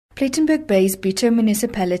Plettenberg Bay's Bito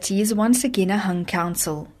municipality is once again a hung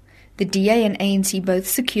council. The DA and ANC both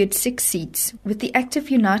secured 6 seats, with the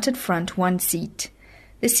active United Front 1 seat.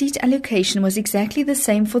 The seat allocation was exactly the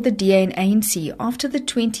same for the DA and ANC after the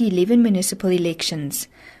 2011 municipal elections,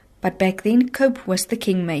 but back then Cope was the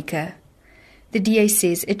kingmaker. The DA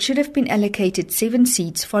says it should have been allocated 7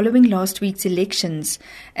 seats following last week's elections,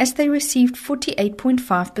 as they received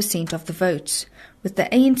 48.5% of the votes, with the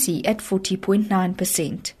ANC at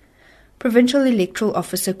 40.9%. Provincial Electoral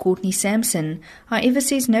Officer Courtney Sampson, however,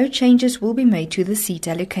 says no changes will be made to the seat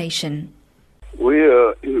allocation. We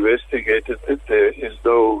investigated it. There is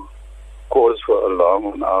no cause for alarm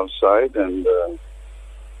on our side, and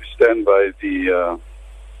we stand by the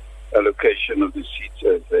allocation of the seats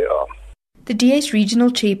as they are. The DA's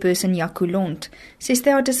regional chairperson Yaku Lont says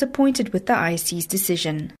they are disappointed with the IEC's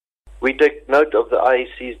decision. We take note of the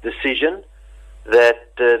IEC's decision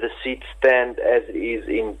that the seats stand as it is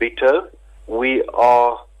in Bito. We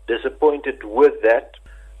are disappointed with that.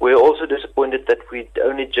 We're also disappointed that we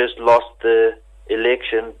only just lost the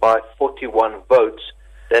election by 41 votes.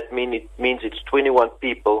 That means it's 21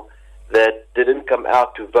 people that didn't come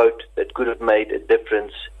out to vote that could have made a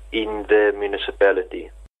difference in the municipality.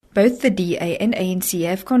 Both the DA and ANC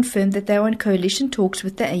have confirmed that they are in coalition talks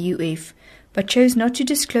with the AUF, but chose not to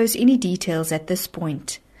disclose any details at this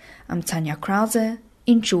point. I'm Tanya Krause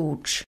in George.